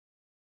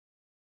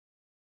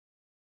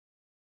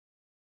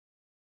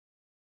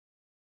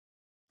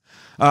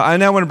I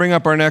now want to bring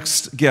up our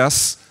next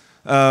guest.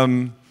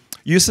 Yousef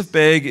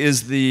Baig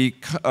is the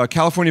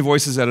California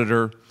Voices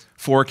editor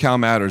for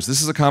CalMatters.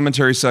 This is a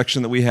commentary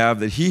section that we have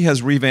that he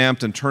has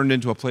revamped and turned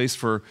into a place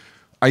for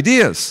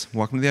ideas.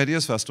 Welcome to the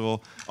Ideas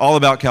Festival, all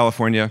about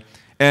California.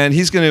 And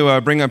he's going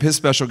to bring up his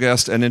special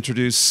guest and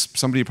introduce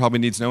somebody who probably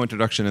needs no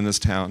introduction in this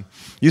town.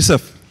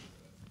 Yousef.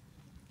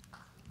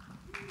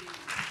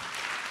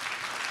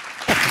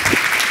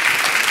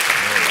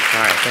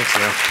 All right, thanks,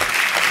 Neil.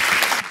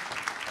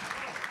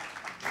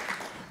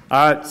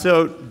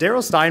 So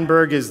Darrell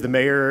Steinberg is the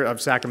mayor of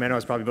Sacramento,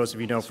 as probably most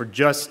of you know, for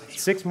just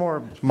 6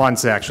 more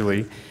months,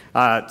 actually.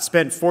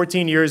 Spent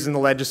 14 years in the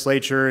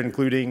legislature,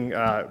 including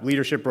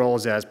leadership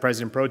roles as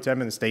president pro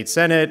tem in the state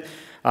senate.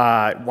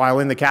 While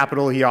in the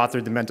Capitol, he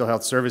authored the Mental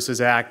Health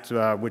Services Act,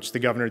 which the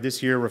governor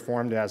this year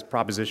reformed as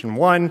Proposition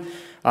 1.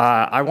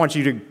 I want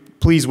you to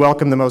please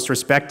welcome the most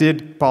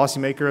respected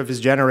policymaker of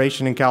his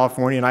generation in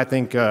California, and I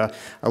think a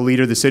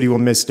leader the city will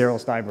miss, Darrell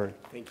Steinberg.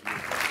 Thank you.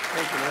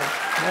 Thank you, man.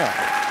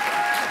 Yeah.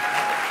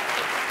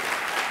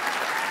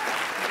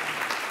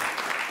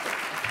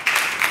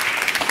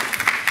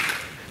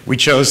 We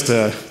chose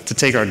to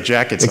take our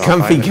jackets off. The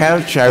comfy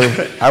couch,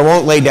 I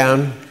won't lay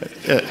down.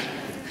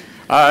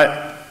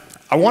 I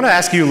want to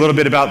ask you a little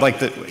bit about,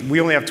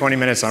 we only have 20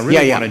 minutes, I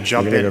really want to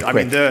jump in. I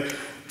mean,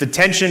 the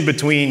tension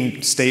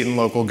between state and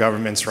local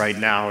governments right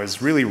now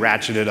is really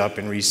ratcheted up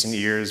in recent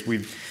years.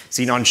 We've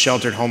seen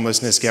unsheltered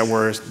homelessness get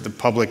worse. The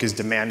public is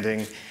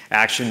demanding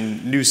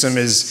action. Newsom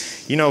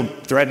is,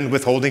 threatened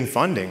withholding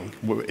funding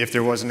if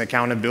there wasn't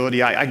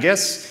accountability. I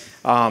guess,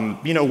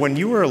 when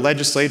you were a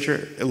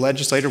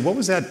legislator, what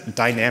was that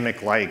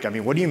dynamic like? I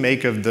mean, what do you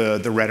make of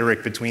the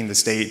rhetoric between the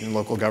state and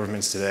local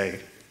governments today?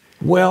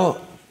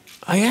 Well,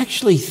 I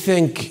actually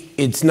think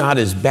it's not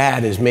as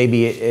bad as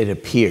maybe it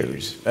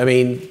appears. I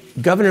mean,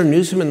 Governor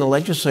Newsom and the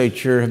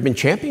legislature have been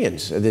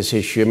champions of this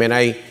issue. I mean,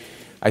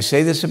 I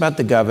say this about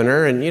the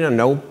governor, and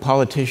no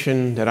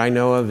politician that I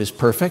know of is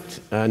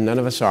perfect. None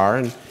of us are,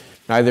 and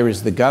neither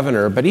is the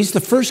governor. But he's the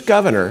first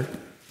governor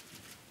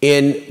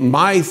in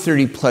my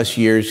 30-plus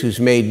years who's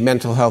made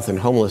mental health and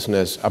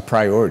homelessness a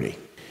priority.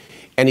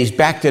 And he's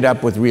backed it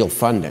up with real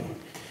funding.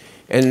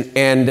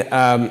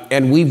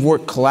 And we've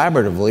worked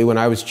collaboratively. When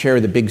I was chair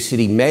of the big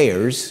city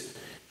mayors,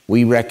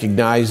 we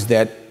recognized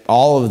that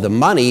all of the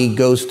money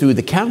goes through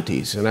the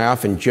counties. And I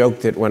often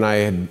joke that when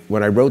I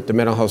wrote the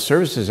Mental Health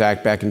Services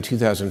Act back in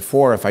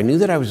 2004, if I knew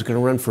that I was going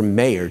to run for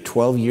mayor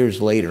 12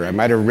 years later, I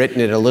might have written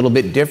it a little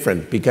bit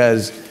different,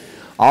 because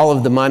all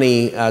of the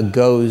money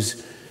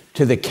goes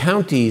to the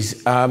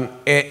counties.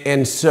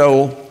 And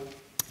so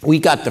we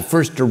got the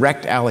first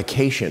direct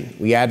allocation.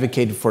 We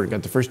advocated for it,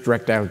 got the first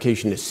direct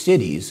allocation to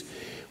cities,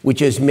 which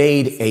has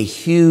made a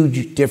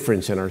huge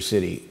difference in our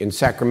city. In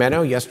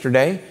Sacramento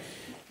yesterday,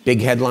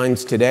 big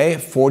headlines today, a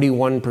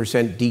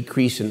 41%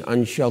 decrease in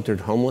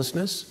unsheltered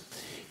homelessness.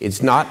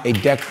 It's not a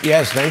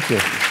yes, thank you.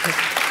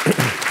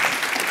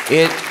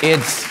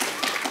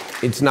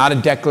 It's not a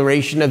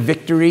declaration of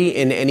victory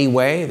in any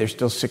way. There's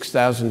still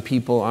 6,000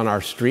 people on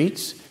our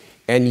streets.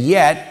 And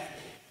yet,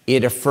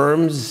 it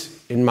affirms,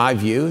 in my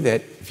view,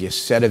 that if you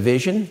set a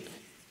vision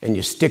and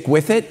you stick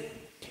with it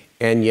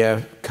and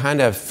you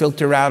kind of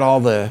filter out all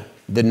the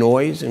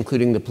noise,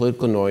 including the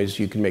political noise,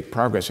 you can make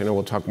progress. I know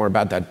we'll talk more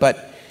about that.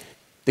 But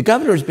the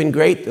governor's been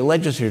great. The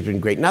legislature's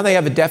been great. Now they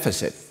have a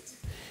deficit.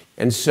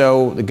 And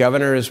so the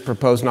governor has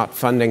proposed not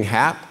funding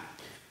HAP.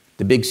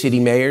 The big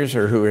city mayors,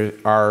 who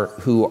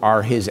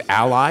are his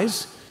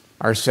allies,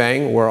 are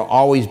saying we'll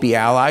always be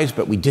allies,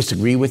 but we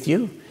disagree with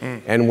you.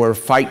 And we're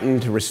fighting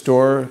to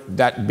restore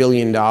that $1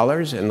 billion,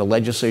 and the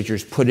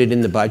legislature's put it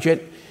in the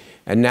budget.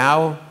 And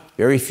now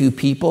very few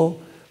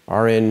people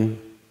are in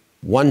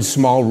one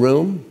small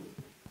room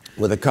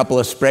with a couple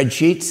of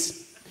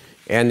spreadsheets,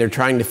 and they're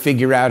trying to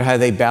figure out how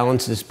they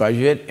balance this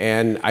budget.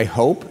 And I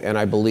hope and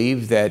I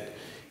believe that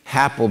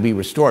HAP will be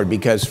restored,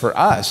 because for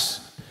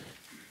us,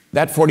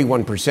 that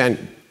 41%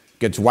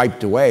 gets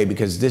wiped away,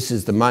 because this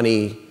is the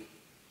money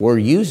we're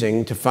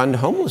using to fund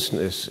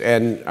homelessness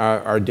and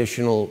our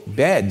additional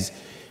beds.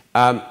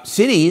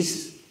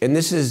 Cities, and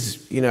this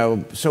is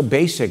so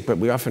basic, but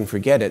we often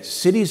forget it,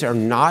 cities are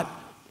not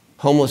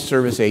homeless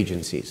service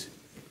agencies.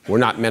 We're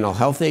not mental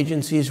health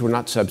agencies, we're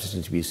not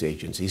substance abuse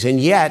agencies. And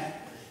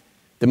yet,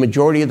 the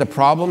majority of the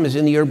problem is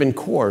in the urban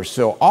core.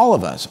 So all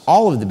of us,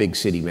 all of the big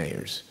city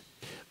mayors,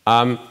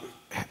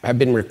 have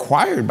been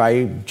required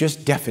by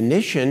just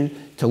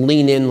definition to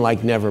lean in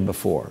like never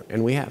before,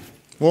 and we have.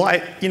 Well,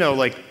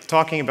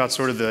 talking about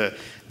sort of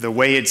the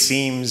way it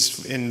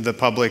seems in the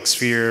public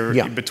sphere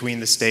between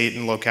the state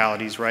and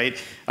localities,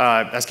 right?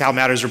 As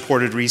CalMatters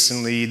reported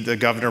recently, the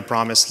governor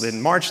promised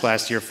in March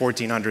last year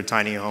 1,400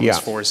 tiny homes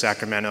for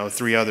Sacramento,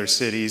 3 other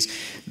cities.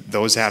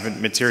 Those haven't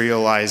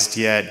materialized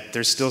yet.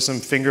 There's still some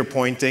finger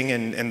pointing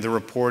and the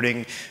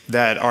reporting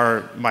that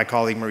my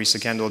colleague Marisa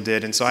Kendall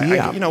did. And so,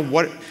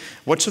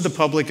 what should the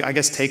public, I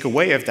guess, take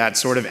away if that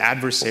sort of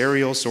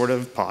adversarial sort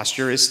of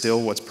posture is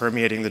still what's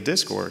permeating the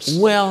discourse?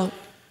 Well,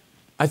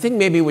 I think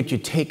maybe what you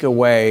take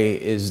away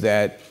is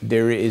that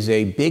there is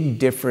a big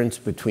difference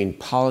between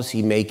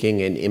policy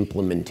making and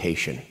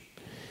implementation.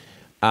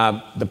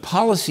 The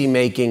policy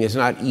making is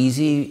not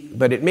easy,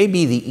 but it may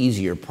be the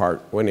easier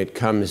part when it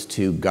comes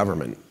to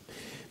government.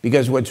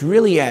 Because what's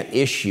really at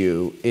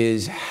issue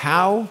is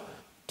how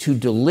to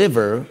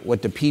deliver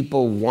what the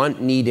people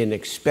want, need, and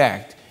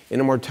expect in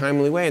a more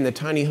timely way. And the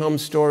tiny home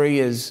story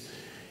is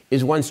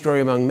one story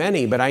among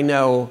many, but I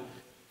know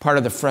part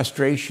of the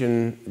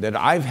frustration that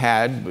I've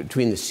had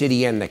between the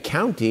city and the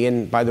county,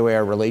 and by the way,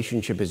 our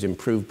relationship has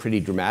improved pretty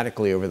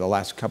dramatically over the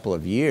last couple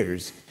of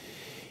years,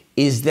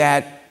 is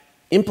that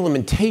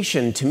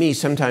implementation to me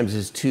sometimes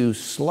is too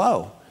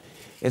slow.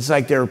 It's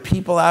like there are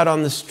people out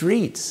on the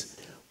streets.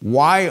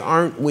 Why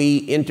aren't we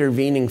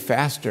intervening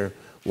faster?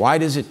 Why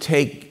does it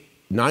take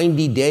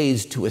 90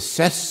 days to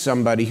assess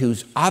somebody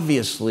who's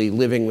obviously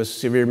living with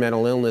severe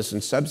mental illness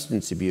and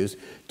substance abuse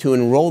to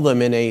enroll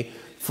them in a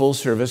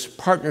full-service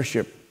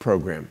partnership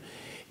program?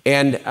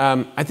 And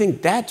I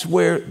think that's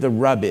where the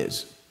rub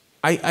is.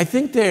 I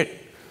think that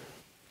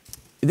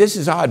this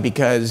is odd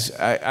because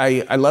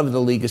I love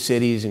the League of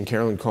Cities and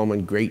Carolyn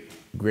Coleman,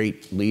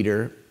 great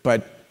leader,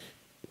 but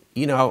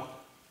you know,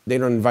 they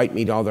don't invite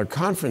me to all their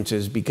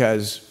conferences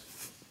because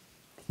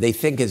they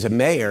think as a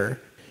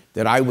mayor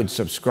that I would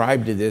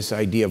subscribe to this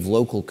idea of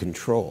local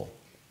control.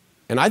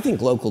 And I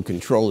think local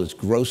control is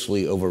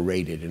grossly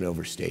overrated and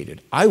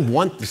overstated. I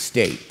want the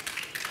state.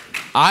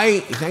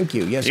 Thank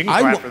you. Yes, you can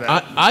clap for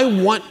that.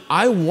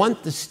 I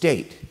want the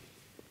state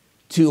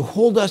to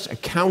hold us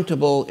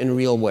accountable in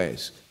real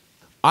ways.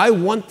 I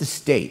want the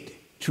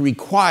state to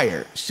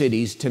require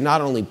cities to not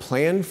only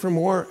plan for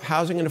more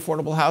housing and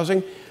affordable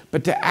housing,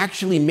 but to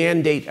actually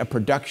mandate a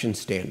production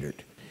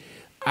standard.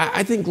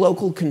 I think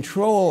local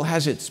control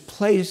has its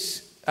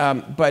place,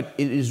 but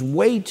it is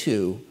way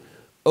too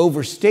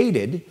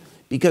overstated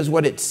because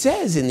what it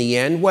says in the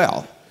end,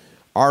 well,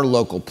 our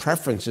local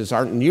preferences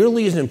aren't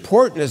nearly as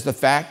important as the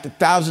fact that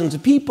thousands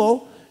of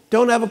people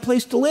don't have a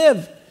place to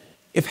live.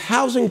 If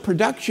housing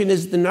production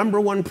is the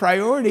 #1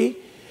 priority,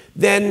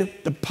 then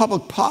the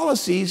public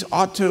policies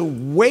ought to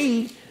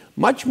weigh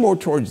much more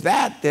towards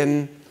that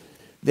than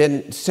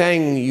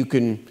saying you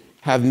can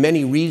have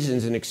many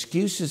reasons and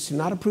excuses to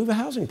not approve a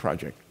housing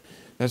project.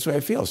 That's the way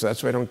I feel, so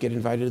that's why I don't get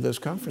invited to those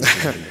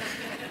conferences.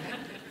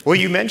 Well,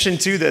 you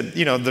mentioned too that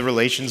the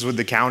relations with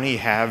the county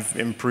have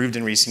improved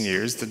in recent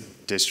years. The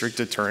district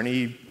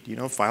attorney,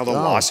 filed a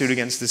lawsuit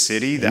against the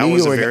city. I knew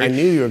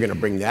you were going to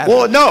bring that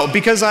Well, up. no,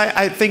 because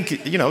I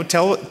think,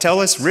 tell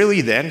us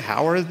really then,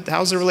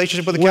 how's the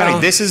relationship with the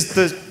county? This is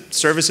the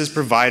services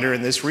provider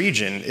in this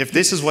region. If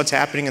this is what's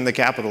happening in the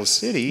capital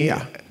city.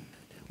 Yeah.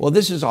 Well,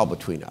 this is all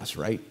between us,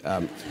 right?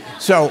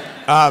 So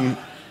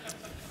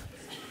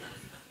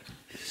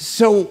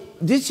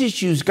this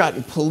issue's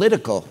gotten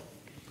political.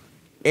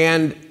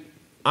 And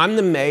I'm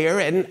the mayor,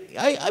 and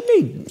I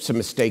made some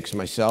mistakes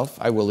myself,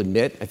 I will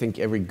admit. I think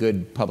every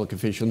good public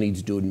official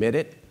needs to admit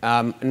it.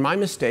 And my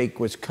mistake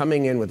was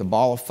coming in with a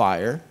ball of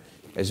fire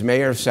as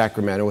mayor of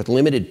Sacramento with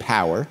limited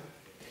power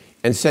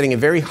and setting a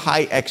very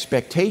high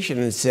expectation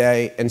and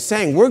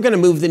saying, we're going to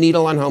move the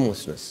needle on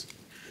homelessness.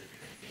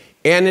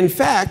 And in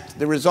fact,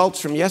 the results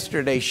from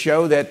yesterday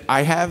show that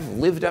I have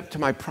lived up to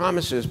my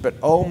promises, but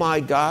oh my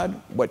God,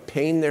 what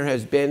pain there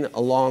has been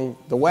along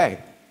the way.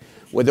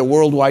 With a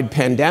worldwide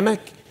pandemic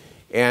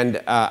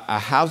and a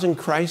housing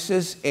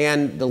crisis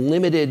and the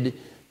limited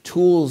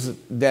tools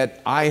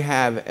that I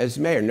have as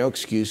mayor. No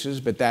excuses,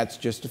 but that's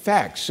just a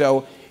fact.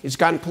 So it's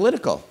gotten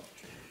political.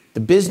 The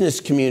business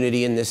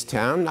community in this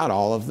town, not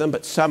all of them,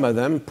 but some of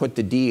them, put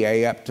the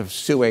DA up to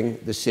suing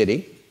the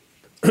city.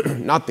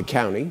 Not the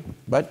county,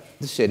 but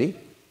the city.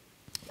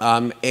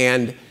 I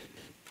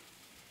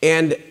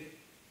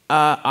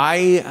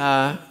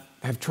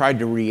have tried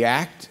to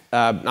react,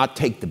 not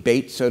take the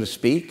bait, so to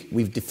speak.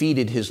 We've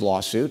defeated his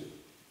lawsuit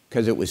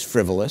because it was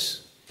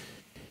frivolous.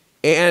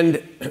 And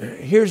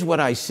here's what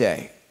I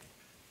say.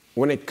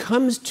 When it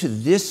comes to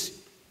this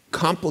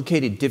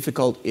complicated,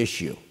 difficult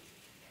issue,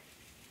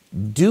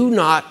 do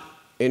not,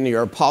 and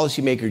you're a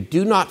policymaker,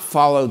 do not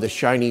follow the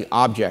shiny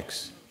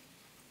objects.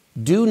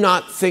 Do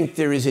not think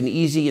there is an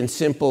easy and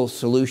simple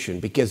solution,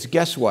 because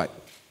guess what?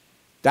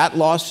 That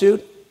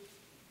lawsuit,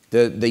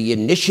 the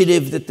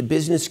initiative that the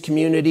business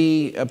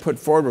community put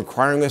forward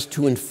requiring us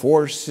to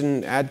enforce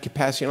and add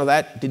capacity and all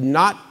that did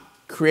not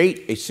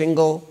create a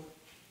single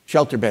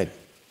shelter bed.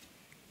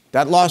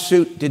 That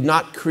lawsuit did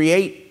not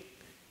create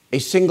a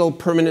single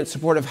permanent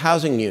supportive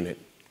housing unit.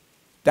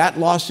 That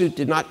lawsuit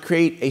did not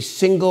create a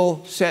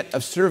single set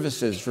of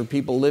services for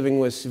people living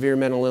with severe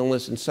mental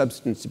illness and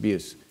substance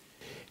abuse.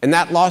 And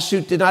that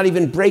lawsuit did not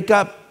even break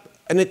up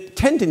a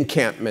tent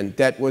encampment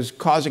that was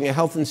causing a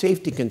health and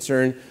safety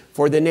concern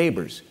for the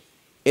neighbors.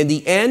 In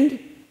the end,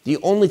 the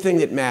only thing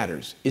that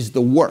matters is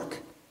the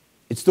work.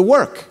 It's the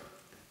work.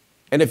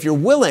 And if you're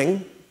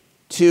willing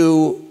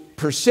to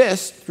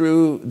persist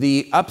through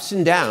the ups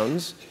and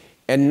downs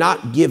and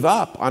not give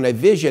up on a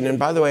vision, and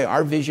by the way,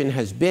 our vision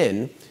has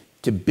been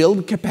to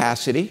build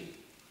capacity,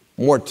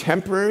 more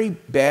temporary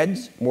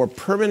beds, more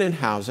permanent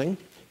housing,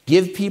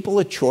 give people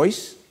a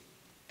choice.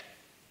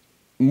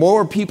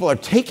 More people are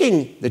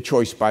taking the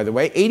choice, by the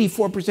way.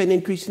 84%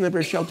 increase in the number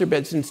of shelter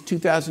beds since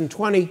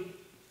 2020.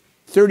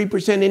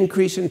 30%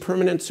 increase in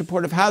permanent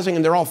supportive housing,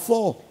 and they're all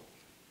full.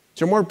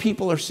 So more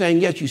people are saying,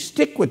 yes, you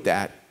stick with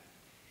that,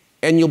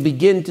 and you'll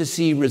begin to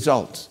see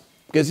results.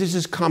 Because this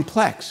is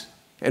complex.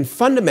 And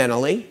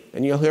fundamentally,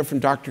 and you'll hear from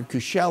Dr.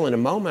 Kushel in a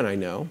moment, I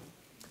know,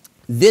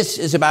 this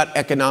is about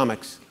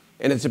economics,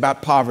 and it's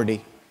about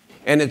poverty,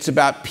 and it's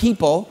about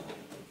people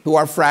who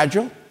are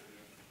fragile,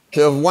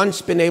 who have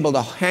once been able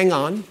to hang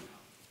on,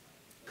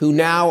 who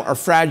now are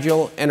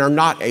fragile and are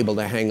not able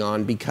to hang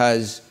on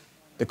because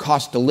the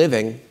cost of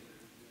living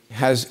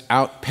has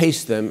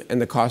outpaced them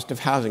and the cost of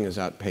housing has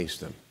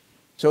outpaced them.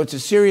 So it's a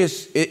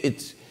serious,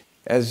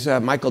 as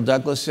Michael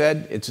Douglas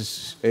said,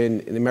 it's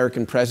an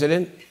American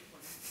president,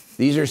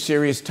 these are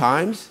serious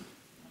times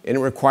and it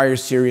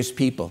requires serious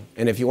people.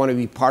 And if you want to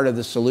be part of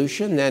the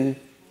solution, then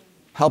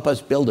help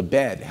us build a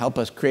bed, help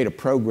us create a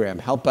program,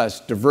 help us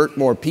divert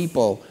more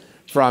people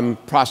from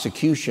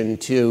prosecution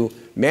to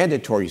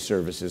mandatory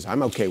services.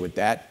 I'm okay with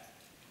that.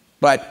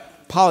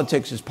 But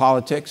politics is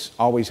politics,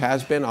 always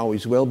has been,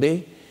 always will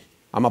be.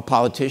 I'm a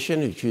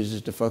politician who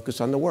chooses to focus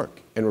on the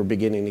work, and we're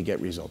beginning to get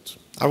results.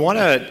 I want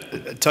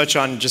to touch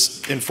on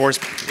just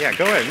enforcement. Yeah,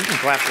 go ahead. You can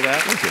clap for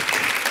that. Thank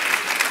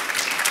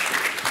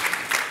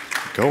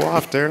you. Go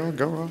off, Darrell.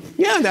 Go off.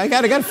 Yeah, I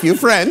got a few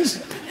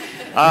friends.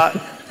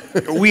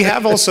 We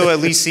have also at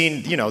least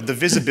seen, the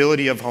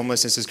visibility of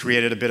homelessness has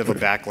created a bit of a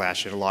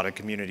backlash in a lot of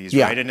communities,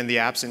 right? And in the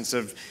absence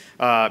of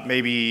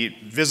maybe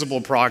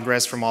visible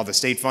progress from all the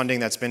state funding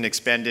that's been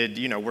expended,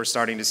 we're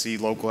starting to see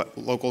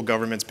local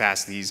governments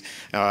pass these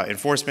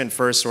enforcement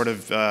first sort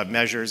of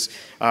measures.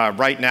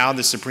 Right now,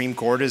 the Supreme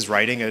Court is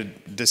writing a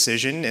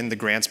decision in the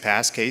Grants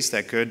Pass case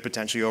that could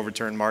potentially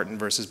overturn Martin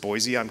versus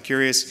Boise. I'm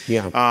curious,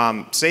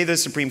 say the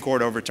Supreme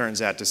Court overturns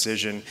that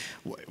decision,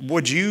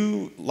 would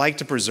you like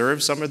to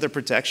preserve some of the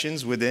protections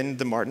within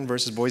the Martin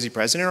versus Boise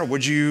precedent, or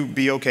would you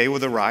be okay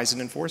with a rise in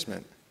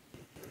enforcement?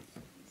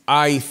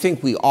 I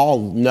think we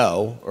all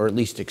know, or at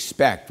least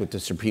expect, what the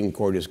Supreme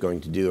Court is going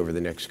to do over the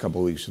next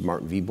couple of weeks with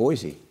Martin v.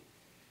 Boise,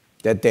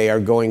 that they are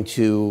going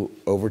to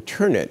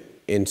overturn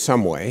it in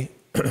some way.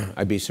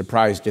 I'd be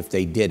surprised if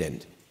they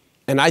didn't.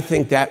 And I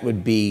think that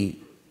would be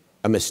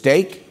a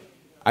mistake.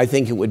 I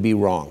think it would be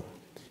wrong.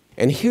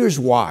 And here's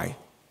why.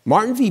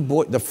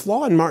 The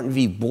flaw in Martin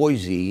v.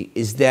 Boise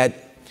is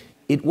that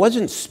it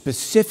wasn't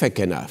specific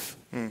enough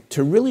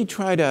to really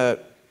try to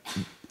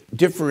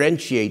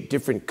differentiate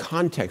different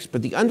contexts,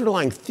 but the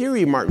underlying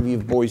theory of Martin v.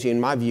 Boise, in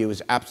my view,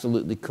 is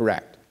absolutely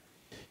correct.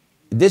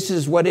 This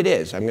is what it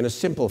is. I'm going to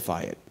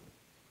simplify it.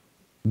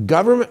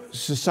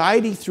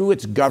 Society, through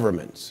its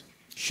governments,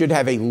 should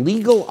have a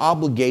legal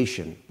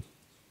obligation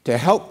to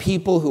help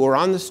people who are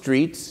on the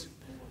streets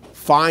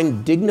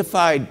find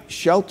dignified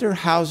shelter,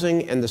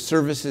 housing, and the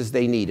services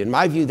they need. In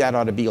my view, that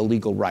ought to be a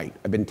legal right.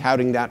 I've been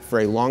touting that for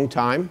a long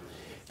time,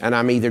 and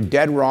I'm either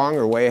dead wrong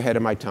or way ahead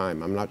of my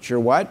time. I'm not sure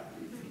what.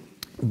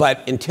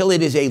 But until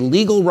it is a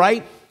legal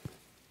right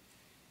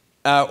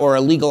or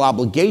a legal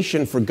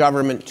obligation for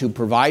government to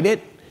provide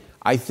it,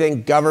 I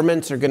think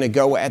governments are going to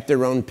go at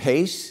their own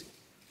pace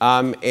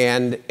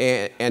and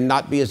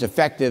not be as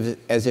effective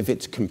as if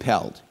it's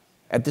compelled.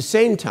 At the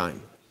same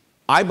time,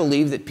 I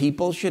believe that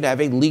people should have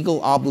a legal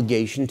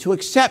obligation to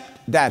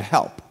accept that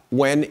help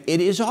when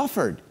it is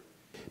offered.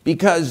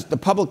 Because the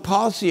public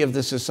policy of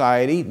the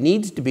society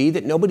needs to be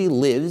that nobody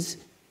lives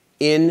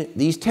in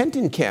these tent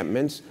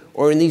encampments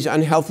or in these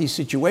unhealthy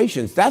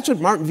situations. That's what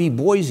Martin v.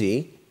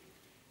 Boise,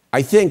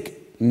 I think,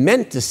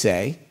 meant to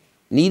say,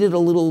 needed a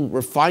little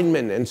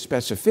refinement and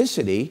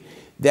specificity,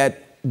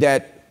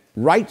 that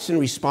rights and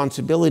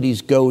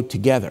responsibilities go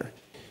together.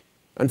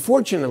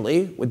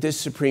 Unfortunately, with this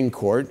Supreme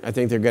Court, I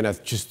think they're going to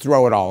just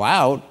throw it all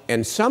out,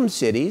 and some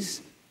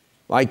cities,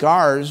 like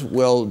ours,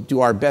 will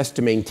do our best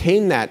to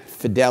maintain that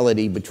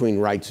fidelity between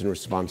rights and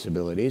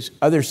responsibilities.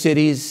 Other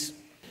cities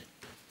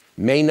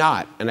may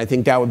not, and I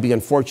think that would be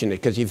unfortunate,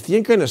 because if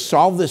you're going to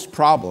solve this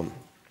problem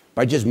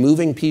by just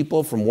moving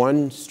people from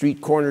one street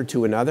corner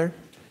to another,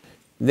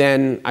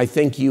 then I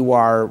think you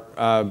are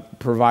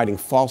providing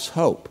false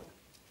hope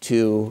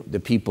to the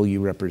people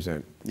you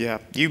represent. Yeah,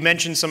 you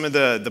mentioned some of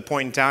the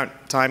point in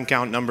time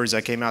count numbers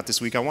that came out this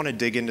week. I want to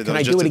dig into those. Can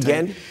I do it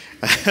again?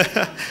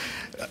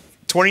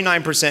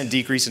 29%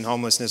 decrease in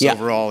homelessness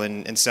overall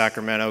in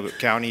Sacramento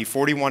County,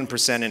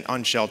 41% in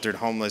unsheltered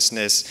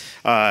homelessness.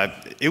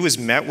 It was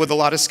met with a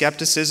lot of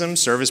skepticism.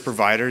 Service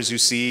providers who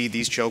see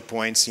these choke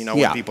points,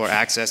 when people are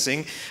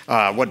accessing,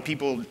 what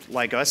people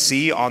like us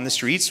see on the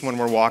streets when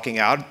we're walking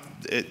out,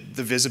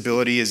 the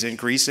visibility is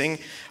increasing.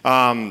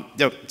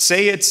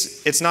 Say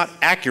it's not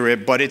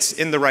accurate, but it's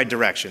in the right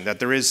direction, that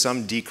there is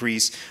some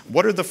decrease.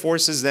 What are the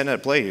forces then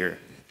at play here?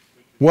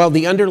 Well,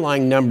 the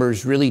underlying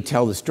numbers really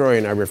tell the story,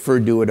 and I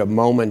referred to it a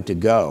moment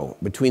ago.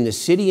 Between the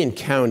city and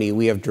county,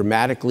 we have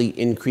dramatically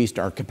increased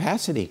our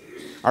capacity,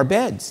 our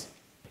beds.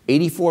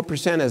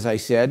 84%, as I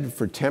said,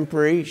 for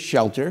temporary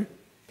shelter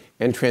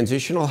and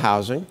transitional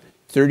housing,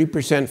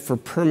 30% for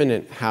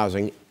permanent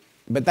housing.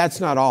 But that's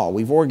not all.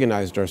 We've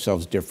organized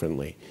ourselves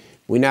differently.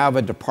 We now have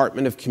a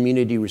Department of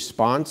Community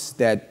Response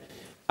that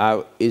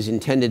is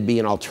intended to be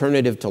an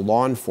alternative to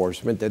law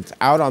enforcement that's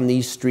out on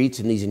these streets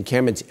and these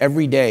encampments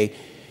every day.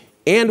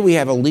 And we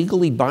have a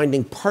legally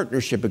binding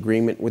partnership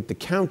agreement with the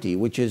county,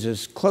 which is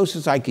as close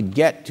as I could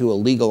get to a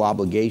legal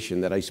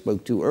obligation that I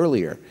spoke to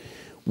earlier.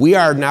 We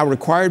are now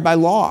required by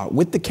law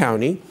with the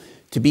county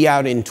to be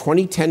out in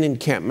 2010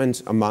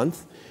 encampments a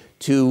month,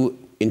 to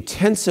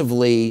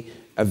intensively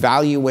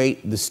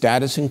evaluate the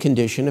status and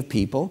condition of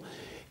people.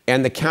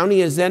 And the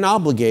county is then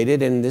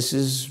obligated, and this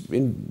is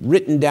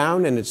written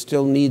down and it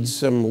still needs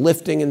some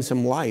lifting and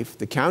some life.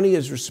 The county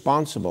is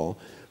responsible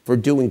for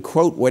doing,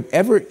 quote,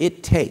 whatever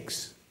it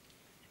takes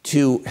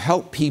to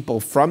help people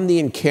from the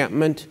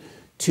encampment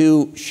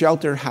to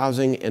shelter,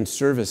 housing, and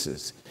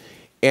services.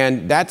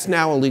 And that's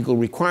now a legal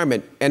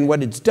requirement. And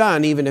what it's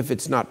done, even if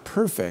it's not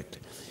perfect,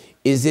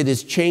 is it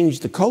has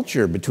changed the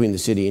culture between the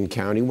city and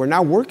county. We're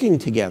now working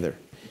together.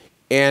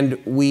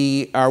 And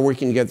we are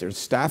working together at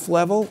staff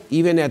level,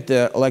 even at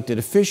the elected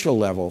official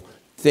level,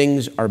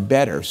 things are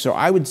better. So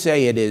I would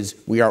say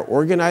we are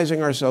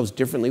organizing ourselves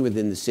differently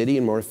within the city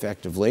and more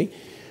effectively.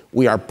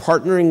 We are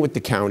partnering with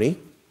the county.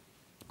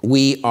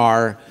 We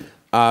are,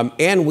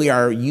 and we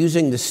are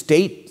using the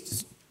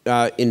state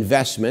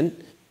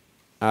investment,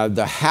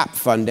 the HAP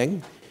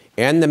funding,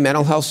 and the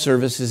Mental Health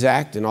Services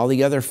Act and all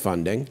the other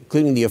funding,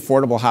 including the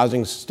Affordable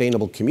Housing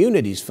Sustainable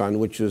Communities Fund,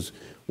 which was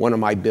one of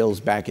my bills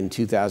back in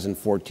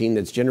 2014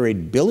 that's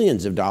generated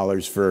billions of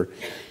dollars for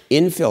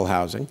infill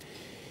housing.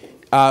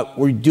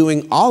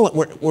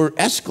 We're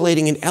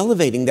escalating and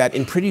elevating that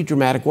in pretty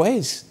dramatic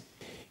ways.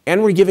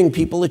 And we're giving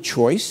people a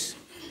choice.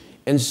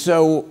 And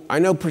so I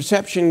know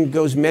perception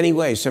goes many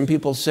ways. Some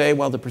people say,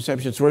 well, the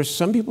perception is worse.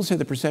 Some people say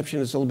the perception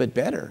is a little bit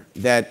better,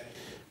 that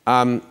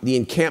the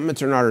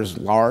encampments are not as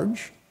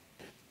large,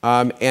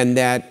 and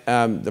that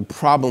the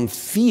problem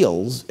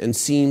feels and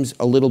seems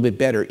a little bit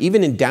better.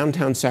 Even in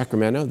downtown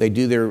Sacramento, they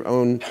do their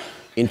own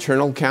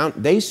internal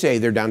count. They say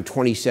they're down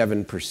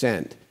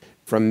 27%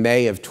 from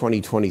May of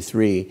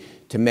 2023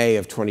 to May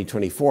of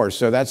 2024.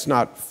 So that's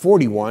not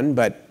 41,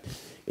 but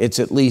it's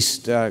at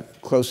least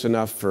close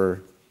enough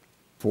for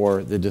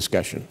the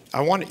discussion.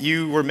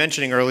 You were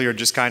mentioning earlier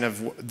just kind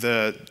of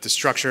the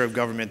structure of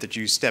government that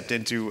you stepped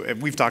into.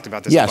 We've talked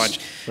about this a bunch.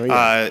 Oh,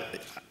 yes.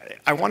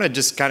 I want to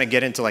just kind of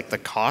get into like the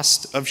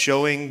cost of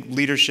showing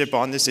leadership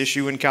on this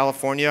issue in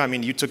California. I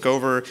mean, you took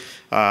over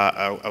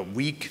a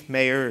weak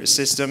mayor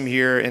system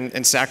here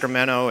in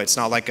Sacramento. It's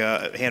not like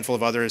a handful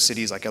of other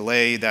cities like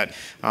LA that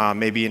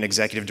maybe an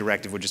executive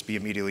directive would just be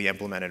immediately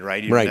implemented,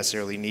 right? You don't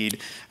necessarily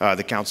need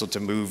the council to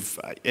move.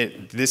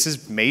 This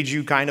has made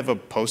you kind of a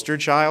poster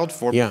child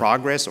for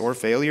progress or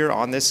failure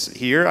on this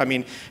here. I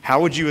mean,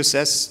 how would you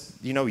assess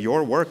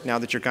your work now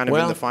that you're kind of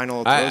in the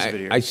final throes of it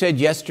here? I said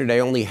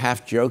yesterday, only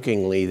half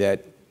jokingly,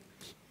 that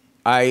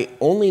I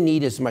only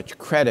need as much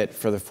credit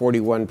for the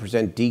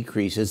 41%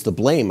 decrease as the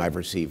blame I've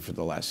received for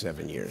the last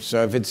 7 years.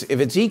 So if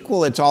it's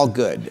equal, it's all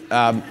good.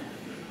 And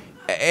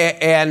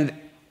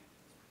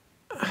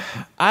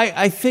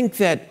I think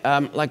that,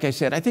 like I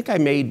said, I think I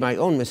made my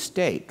own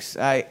mistakes.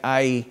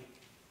 I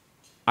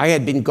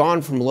had been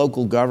gone from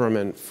local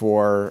government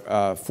for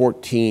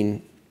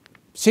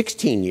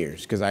 16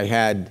 years, because I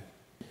had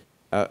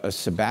a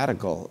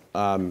sabbatical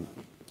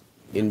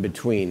in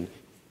between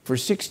for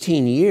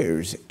 16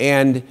 years.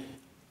 And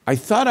I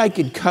thought I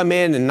could come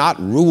in and not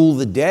rule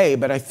the day,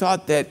 but I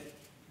thought that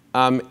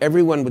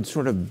everyone would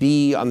sort of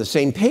be on the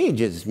same page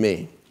as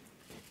me.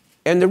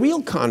 And the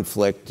real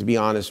conflict, to be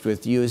honest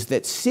with you, is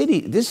that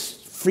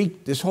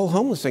this whole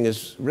homeless thing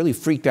has really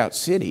freaked out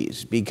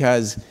cities,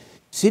 because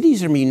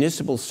cities are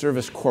municipal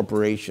service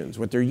corporations.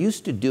 What they're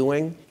used to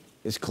doing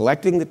is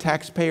collecting the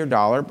taxpayer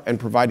dollar and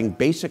providing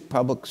basic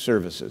public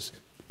services.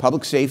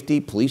 Public safety,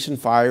 police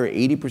and fire,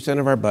 80%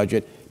 of our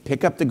budget,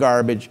 pick up the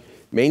garbage,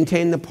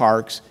 maintain the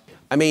parks,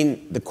 I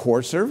mean, the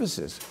core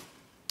services.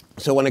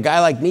 So when a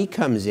guy like me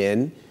comes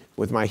in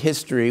with my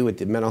history with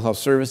the Mental Health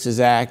Services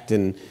Act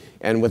and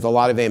with a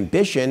lot of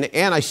ambition,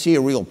 and I see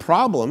a real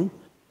problem,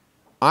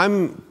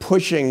 I'm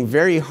pushing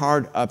very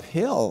hard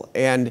uphill.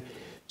 And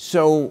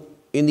so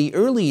in the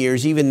early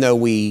years, even though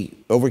we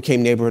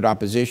overcame neighborhood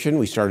opposition,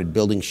 we started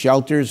building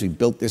shelters, we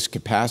built this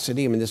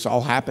capacity. I mean, this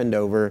all happened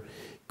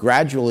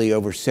gradually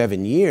over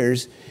 7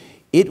 years.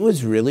 It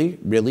was really,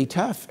 really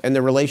tough. And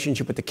the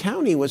relationship with the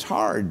county was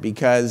hard,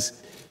 because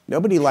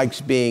nobody likes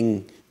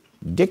being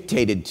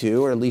dictated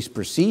to, or at least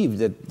perceived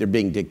that they're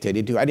being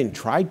dictated to. I didn't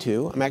try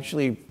to. I'm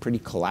actually a pretty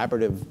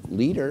collaborative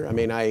leader. I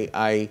mean,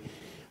 I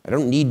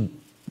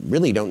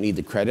really don't need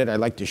the credit. I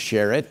like to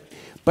share it.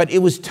 But it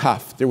was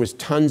tough. There was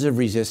tons of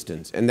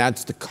resistance. And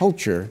that's the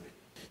culture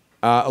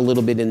a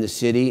little bit in the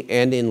city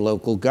and in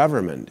local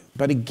government.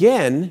 But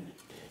again,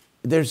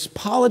 there's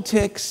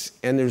politics,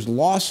 and there's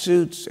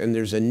lawsuits, and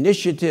there's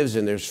initiatives,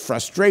 and there's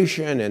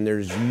frustration, and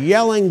there's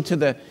howling to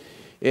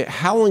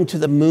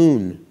the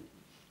moon.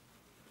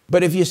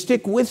 But if you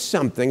stick with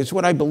something, it's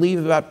what I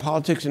believe about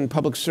politics and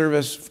public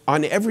service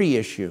on every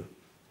issue.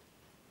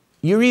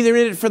 You're either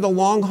in it for the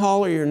long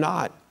haul or you're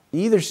not.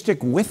 you either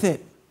stick with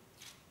it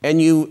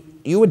and you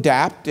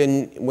adapt,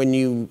 and when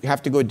you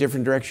have to go a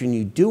different direction,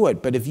 you do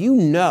it. But if you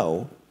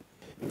know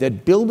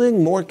that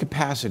building more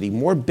capacity,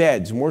 more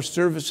beds, more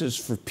services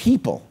for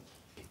people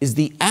is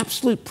the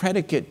absolute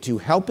predicate to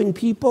helping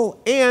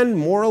people and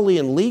morally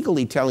and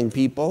legally telling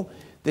people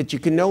that you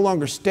can no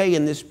longer stay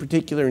in this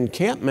particular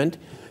encampment,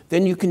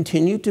 then you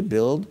continue to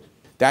build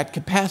that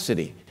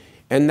capacity.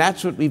 And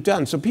that's what we've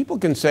done. So people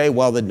can say,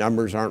 well, the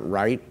numbers aren't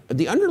right.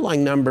 The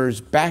underlying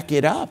numbers back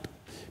it up,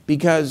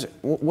 because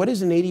what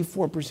is an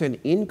 84%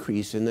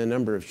 increase in the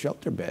number of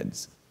shelter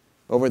beds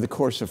over the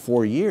course of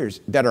 4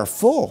 years that are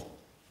full?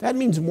 That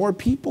means more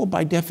people,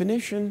 by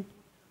definition,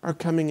 are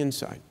coming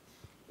inside.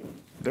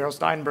 Darrell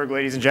Steinberg,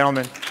 ladies and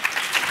gentlemen.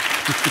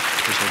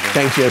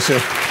 Thanks, Yousef.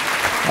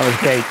 That was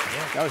great.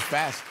 That was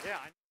fast.